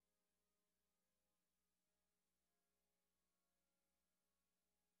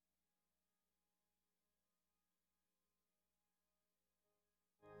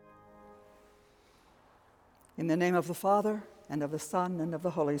In the name of the Father, and of the Son, and of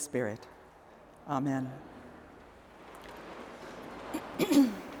the Holy Spirit. Amen.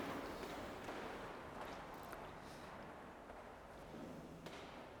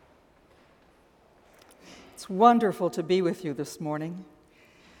 It's wonderful to be with you this morning.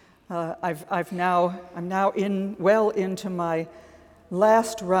 I'm now well into my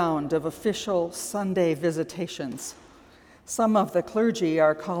last round of official Sunday visitations. Some of the clergy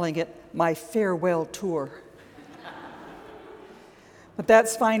are calling it my farewell tour. But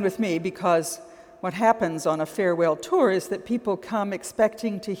that's fine with me, because what happens on a farewell tour is that people come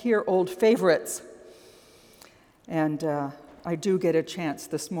expecting to hear old favorites. And I do get a chance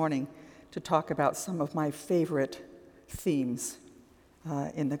this morning to talk about some of my favorite themes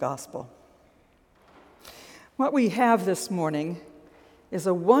in the gospel. What we have this morning is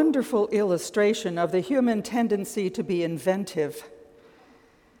a wonderful illustration of the human tendency to be inventive.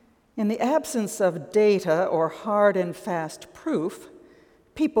 In the absence of data or hard and fast proof,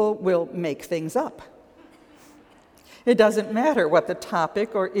 people will make things up. It doesn't matter what the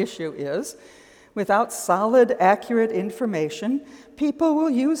topic or issue is. Without solid, accurate information, people will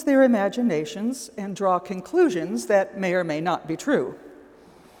use their imaginations and draw conclusions that may or may not be true.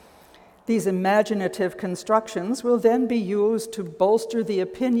 These imaginative constructions will then be used to bolster the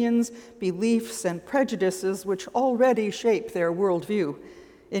opinions, beliefs, and prejudices which already shape their worldview,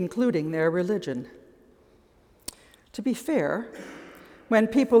 including their religion. To be fair, when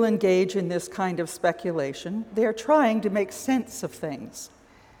people engage in this kind of speculation, they are trying to make sense of things.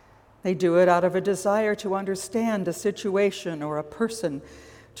 They do it out of a desire to understand a situation or a person,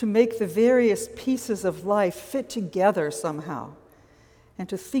 to make the various pieces of life fit together somehow, and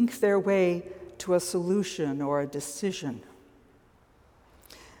to think their way to a solution or a decision.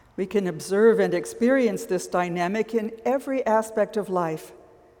 We can observe and experience this dynamic in every aspect of life.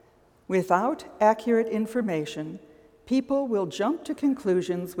 Without accurate information, people will jump to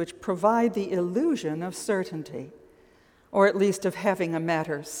conclusions which provide the illusion of certainty, or at least of having a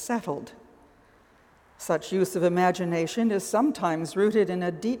matter settled. Such use of imagination is sometimes rooted in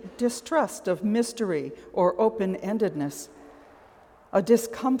a deep distrust of mystery or open-endedness, a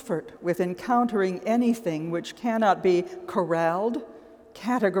discomfort with encountering anything which cannot be corralled,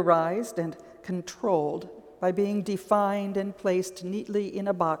 categorized, and controlled by being defined and placed neatly in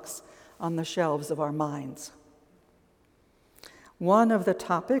a box on the shelves of our minds. One of the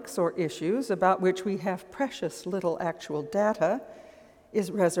topics or issues about which we have precious little actual data is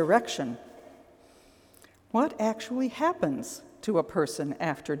resurrection. What actually happens to a person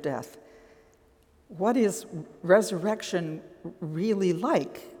after death? What is resurrection really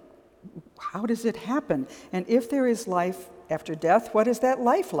like? How does it happen? And if there is life after death, what is that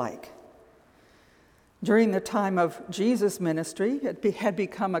life like? During the time of Jesus' ministry, it had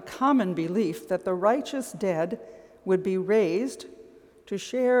become a common belief that the righteous dead would be raised to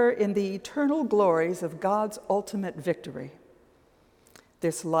share in the eternal glories of God's ultimate victory.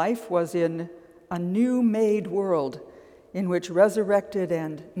 This life was in a new-made world in which resurrected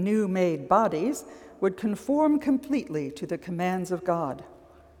and new-made bodies would conform completely to the commands of God.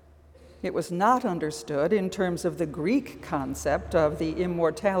 It was not understood in terms of the Greek concept of the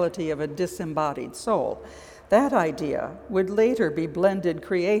immortality of a disembodied soul. That idea would later be blended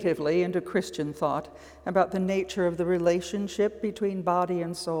creatively into Christian thought about the nature of the relationship between body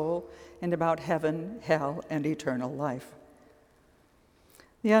and soul, and about heaven, hell, and eternal life.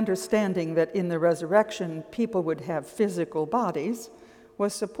 The understanding that in the resurrection people would have physical bodies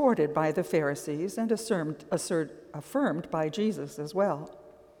was supported by the Pharisees and affirmed by Jesus as well.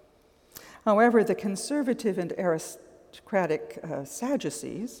 However, the conservative and aristocratic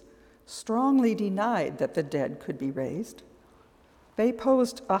Sadducees strongly denied that the dead could be raised. They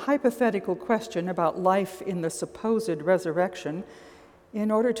posed a hypothetical question about life in the supposed resurrection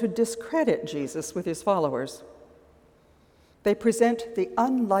in order to discredit Jesus with his followers. They present the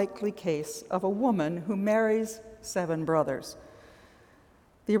unlikely case of a woman who marries 7 brothers.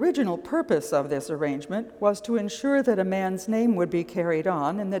 The original purpose of this arrangement was to ensure that a man's name would be carried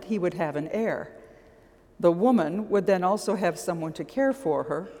on and that he would have an heir. The woman would then also have someone to care for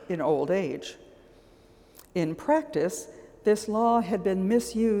her in old age. In practice, this law had been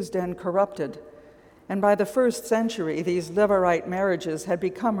misused and corrupted, and by the 1st century, these Levirate marriages had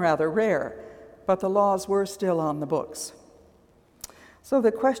become rather rare, but the laws were still on the books. So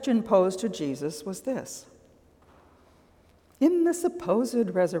the question posed to Jesus was this: in the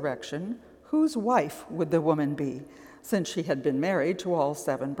supposed resurrection, whose wife would the woman be, since she had been married to all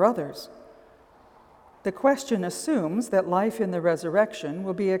 7 brothers? The question assumes that life in the resurrection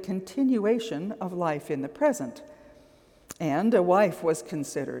will be a continuation of life in the present, and a wife was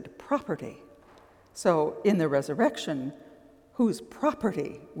considered property. So, in the resurrection, whose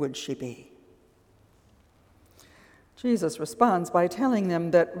property would she be? Jesus responds by telling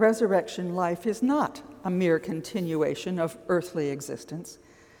them that resurrection life is not a mere continuation of earthly existence.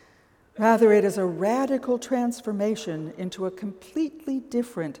 Rather, it is a radical transformation into a completely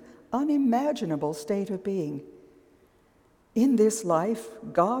different, unimaginable state of being. In this life,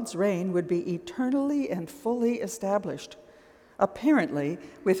 God's reign would be eternally and fully established, apparently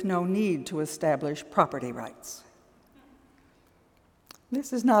with no need to establish property rights.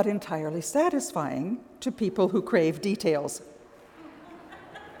 This is not entirely satisfying to people who crave details.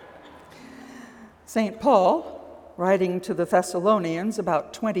 St. Paul, writing to the Thessalonians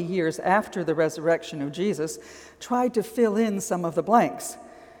about 20 years after the resurrection of Jesus, tried to fill in some of the blanks.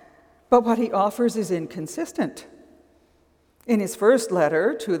 But what he offers is inconsistent. In his first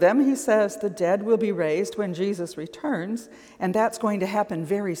letter to them, he says the dead will be raised when Jesus returns, and that's going to happen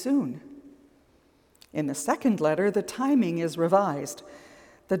very soon. In the second letter, the timing is revised.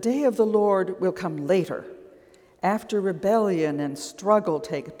 The day of the Lord will come later, after rebellion and struggle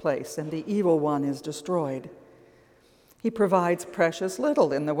take place and the evil one is destroyed. He provides precious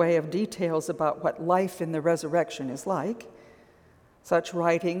little in the way of details about what life in the resurrection is like. Such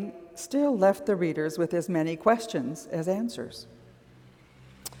writing still left the readers with as many questions as answers.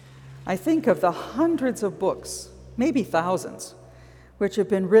 I think of the hundreds of books, maybe thousands, which have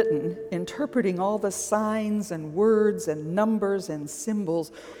been written interpreting all the signs and words and numbers and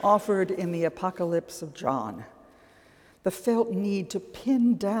symbols offered in the Apocalypse of John. The felt need to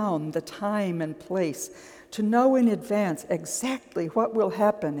pin down the time and place, to know in advance exactly what will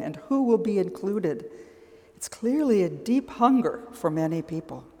happen and who will be included. It's clearly a deep hunger for many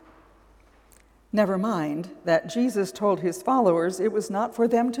people. Never mind that Jesus told his followers it was not for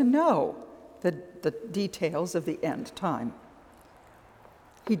them to know the details of the end time.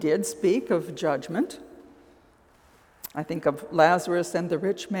 He did speak of judgment. I think of Lazarus and the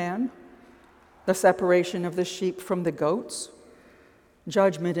rich man, the separation of the sheep from the goats,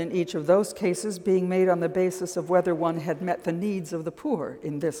 judgment in each of those cases being made on the basis of whether one had met the needs of the poor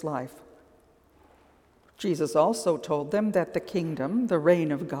in this life. Jesus also told them that the kingdom, the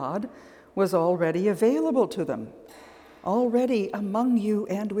reign of God, was already available to them, already among you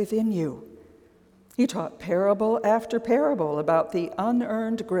and within you. He taught parable after parable about the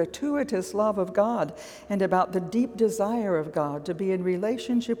unearned, gratuitous love of God and about the deep desire of God to be in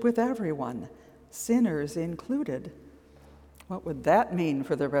relationship with everyone, sinners included. What would that mean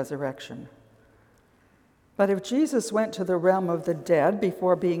for the resurrection? But if Jesus went to the realm of the dead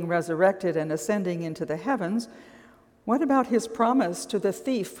before being resurrected and ascending into the heavens, what about his promise to the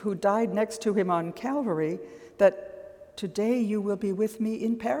thief who died next to him on Calvary that today you will be with me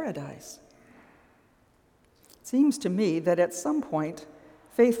in paradise? It seems to me that at some point,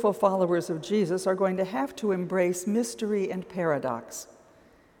 faithful followers of Jesus are going to have to embrace mystery and paradox.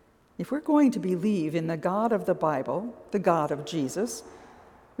 If we're going to believe in the God of the Bible, the God of Jesus,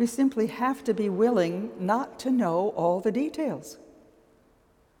 we simply have to be willing not to know all the details.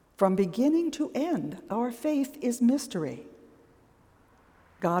 From beginning to end, our faith is mystery.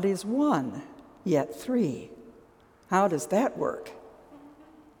 God is one, yet three. How does that work?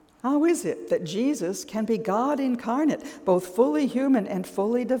 How is it that Jesus can be God incarnate, both fully human and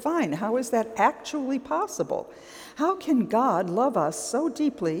fully divine? How is that actually possible? How can God love us so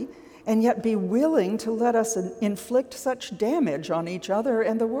deeply and yet be willing to let us inflict such damage on each other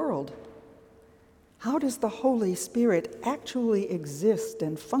and the world? How does the Holy Spirit actually exist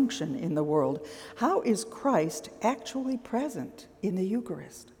and function in the world? How is Christ actually present in the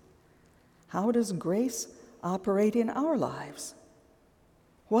Eucharist? How does grace operate in our lives?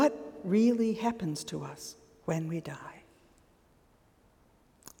 What really happens to us when we die?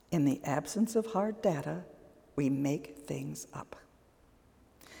 In the absence of hard data, we make things up.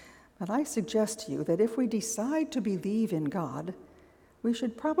 But I suggest to you that if we decide to believe in God, we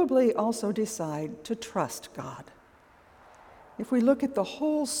should probably also decide to trust God. If we look at the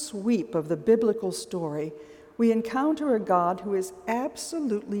whole sweep of the biblical story, we encounter a God who is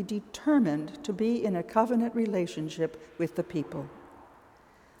absolutely determined to be in a covenant relationship with the people.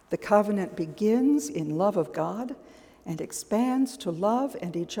 The covenant begins in love of God and expands to love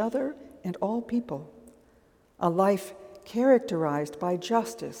and each other and all people. A life characterized by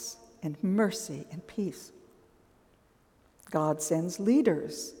justice and mercy and peace. God sends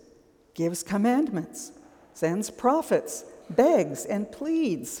leaders, gives commandments, sends prophets, begs and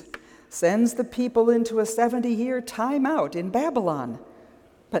pleads, sends the people into a 70-year timeout in Babylon,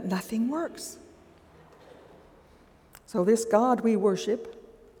 but nothing works. So this God we worship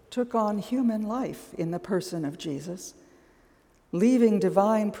took on human life in the person of Jesus, leaving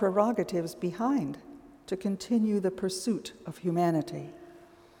divine prerogatives behind to continue the pursuit of humanity.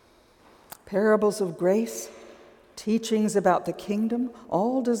 Parables of grace, teachings about the kingdom,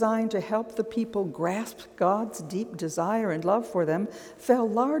 all designed to help the people grasp God's deep desire and love for them, fell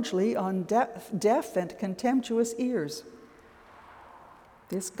largely on deaf and contemptuous ears.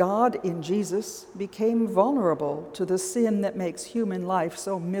 This God in Jesus became vulnerable to the sin that makes human life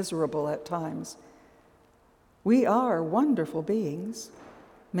so miserable at times. We are wonderful beings,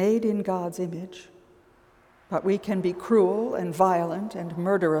 made in God's image, but we can be cruel and violent and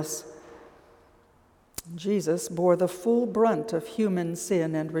murderous. Jesus bore the full brunt of human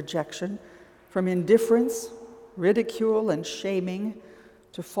sin and rejection, from indifference, ridicule, and shaming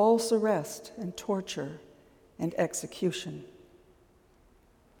to false arrest and torture and execution.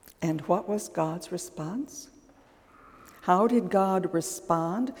 And what was God's response? How did God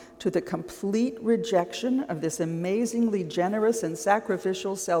respond to the complete rejection of this amazingly generous and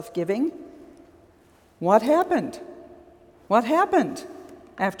sacrificial self-giving? What happened? What happened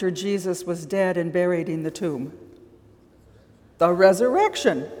after Jesus was dead and buried in the tomb? The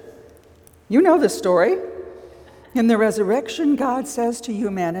resurrection. You know the story. In the resurrection, God says to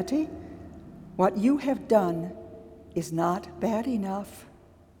humanity, "What you have done is not bad enough.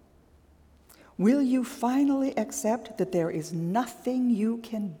 Will you finally accept that there is nothing you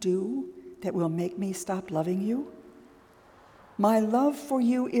can do that will make me stop loving you? My love for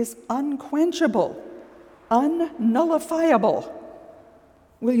you is unquenchable, unnullifiable.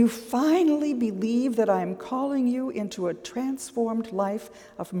 Will you finally believe that I am calling you into a transformed life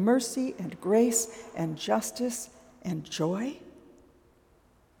of mercy and grace and justice and joy?"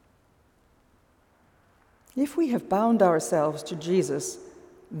 If we have bound ourselves to Jesus,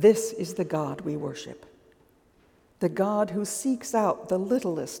 this is the God we worship, the God who seeks out the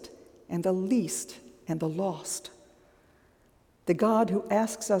littlest and the least and the lost, the God who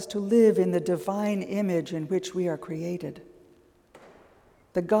asks us to live in the divine image in which we are created,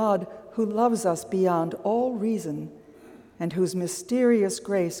 the God who loves us beyond all reason and whose mysterious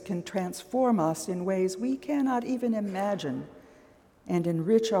grace can transform us in ways we cannot even imagine and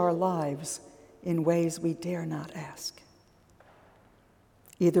enrich our lives in ways we dare not ask.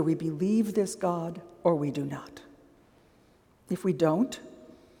 Either we believe this God or we do not. If we don't,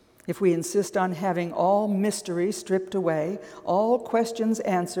 if we insist on having all mystery stripped away, all questions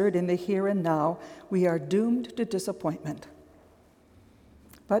answered in the here and now, we are doomed to disappointment.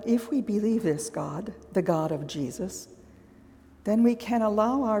 But if we believe this God, the God of Jesus, then we can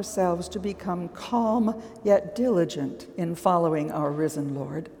allow ourselves to become calm yet diligent in following our risen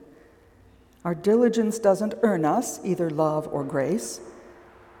Lord. Our diligence doesn't earn us either love or grace,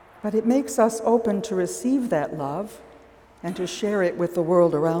 but it makes us open to receive that love and to share it with the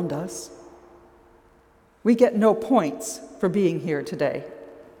world around us. We get no points for being here today.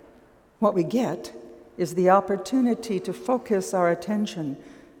 What we get is the opportunity to focus our attention,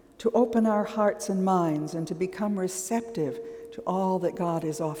 to open our hearts and minds, and to become receptive to all that God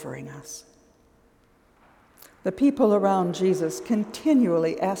is offering us. The people around Jesus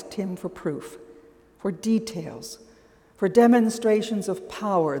continually asked him for proof, for details, for demonstrations of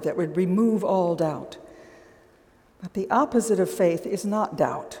power that would remove all doubt. But the opposite of faith is not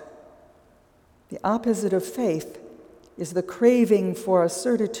doubt. The opposite of faith is the craving for a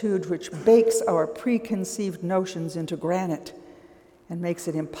certitude which bakes our preconceived notions into granite and makes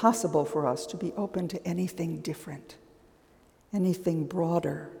it impossible for us to be open to anything different, anything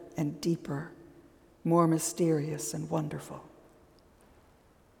broader and deeper, more mysterious and wonderful.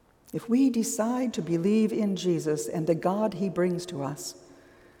 If we decide to believe in Jesus and the God he brings to us,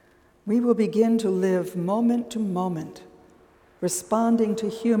 we will begin to live moment to moment, responding to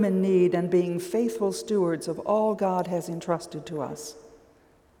human need and being faithful stewards of all God has entrusted to us.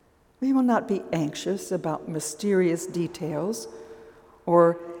 We will not be anxious about mysterious details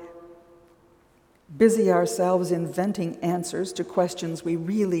or busy ourselves inventing answers to questions we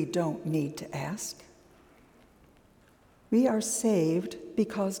really don't need to ask. We are saved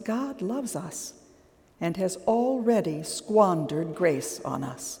because God loves us and has already squandered grace on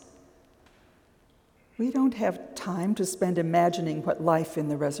us. We don't have time to spend imagining what life in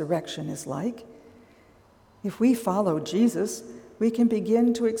the resurrection is like. If we follow Jesus, we can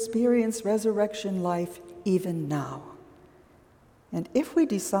begin to experience resurrection life even now. And if we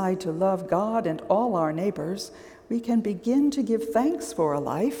decide to love God and all our neighbors, we can begin to give thanks for a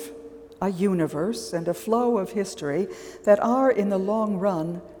life, a universe, and a flow of history that are, in the long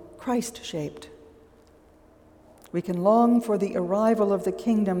run, Christ-shaped. We can long for the arrival of the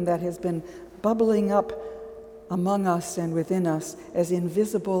kingdom that has been bubbling up among us and within us as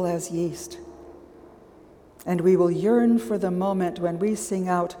invisible as yeast. And we will yearn for the moment when we sing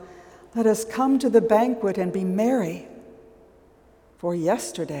out, "Let us come to the banquet and be merry, for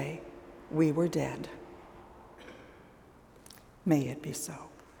yesterday we were dead." May it be so.